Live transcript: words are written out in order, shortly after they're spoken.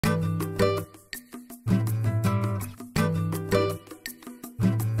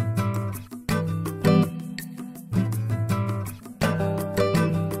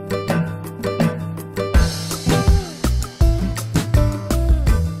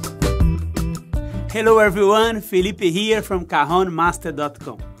Hello everyone, Felipe here from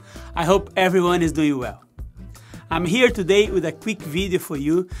CAJONMaster.com. I hope everyone is doing well. I'm here today with a quick video for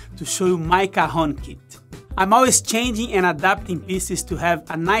you to show you my cajon kit. I'm always changing and adapting pieces to have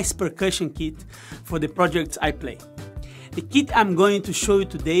a nice percussion kit for the projects I play. The kit I'm going to show you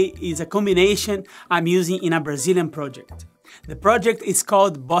today is a combination I'm using in a Brazilian project. The project is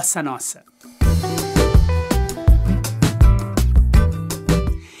called Bossa Nossa.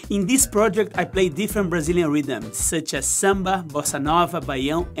 In this project, I play different Brazilian rhythms, such as samba, bossa nova,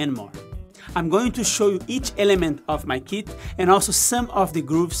 baião, and more. I'm going to show you each element of my kit and also some of the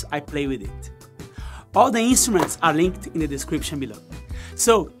grooves I play with it. All the instruments are linked in the description below.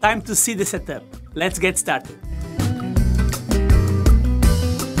 So, time to see the setup. Let's get started.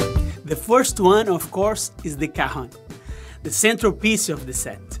 The first one, of course, is the cajon, the central piece of the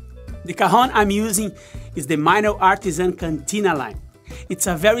set. The cajon I'm using is the Meinl Artisan Cantina line. It's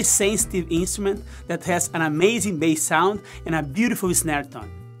a very sensitive instrument that has an amazing bass sound and a beautiful snare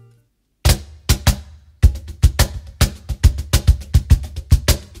tone.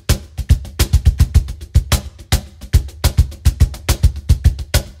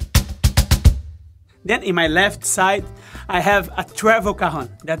 Then in my left side, I have a treble cajon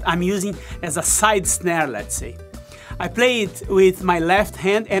that I'm using as a side snare, let's say. I play it with my left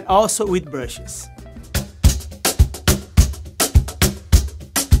hand and also with brushes.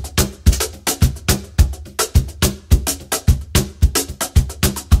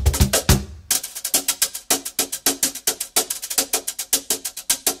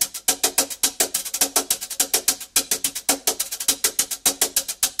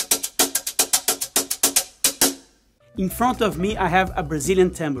 In front of me, I have a Brazilian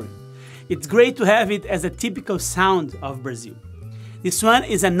tambourine. It's great to have it as a typical sound of Brazil. This one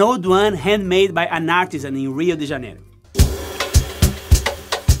is an old one handmade by an artisan in Rio de Janeiro.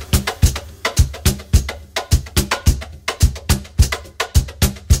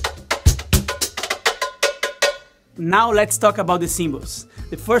 Now let's talk about the cymbals.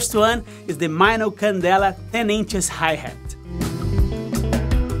 The first one is the Meinl Candela 10 inches hi-hat.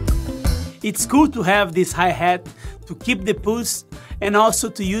 It's cool to have this hi-hat to keep the pulse and also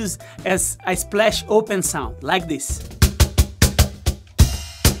to use as a splash open sound, like this.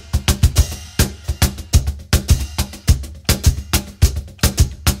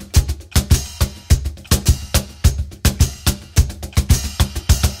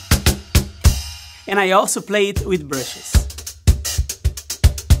 And I also play it with brushes.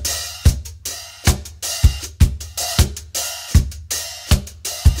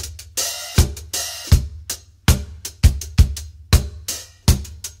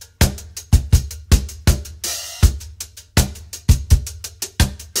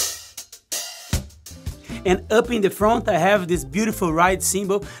 And up in the front, I have this beautiful ride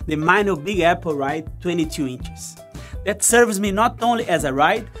cymbal, the Meinl Big Apple Ride 22 inches. That serves me not only as a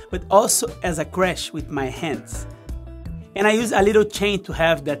ride, but also as a crash with my hands. And I use a little chain to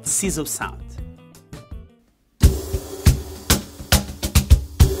have that sizzle sound.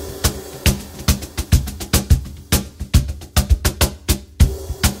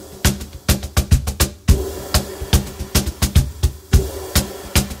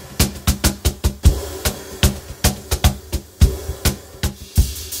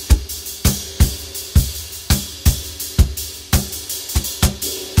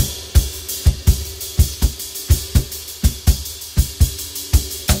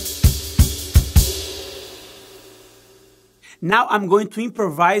 Now I'm going to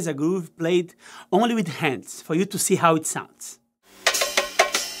improvise a groove played only with hands for you to see how it sounds.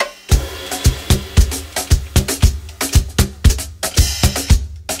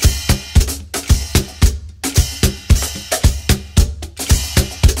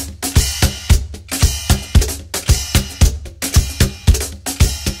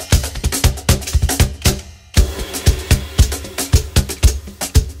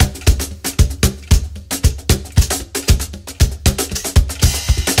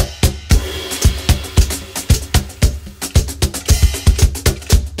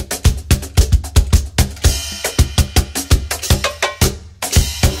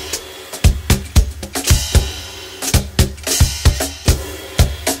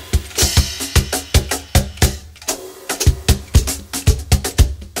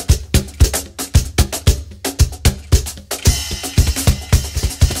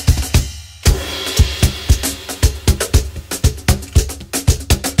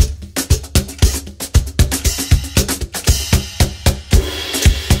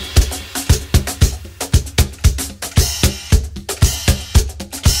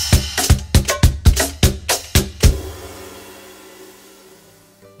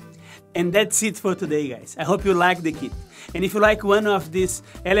 And that's it for today, guys. I hope you like the kit. And if you like one of these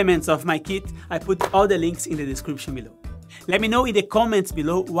elements of my kit, I put all the links in the description below. Let me know in the comments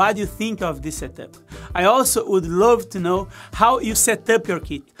below what you think of this setup. I also would love to know how you set up your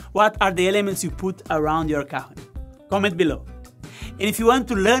kit. What are the elements you put around your cajon? Comment below. And if you want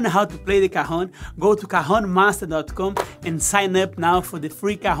to learn how to play the cajon, go to cajonmaster.com and sign up now for the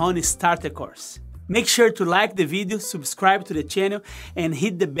free cajon starter course. Make sure to like the video, subscribe to the channel, and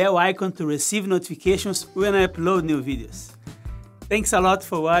hit the bell icon to receive notifications when I upload new videos. Thanks a lot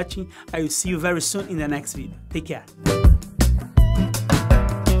for watching. I will see you very soon in the next video. Take care.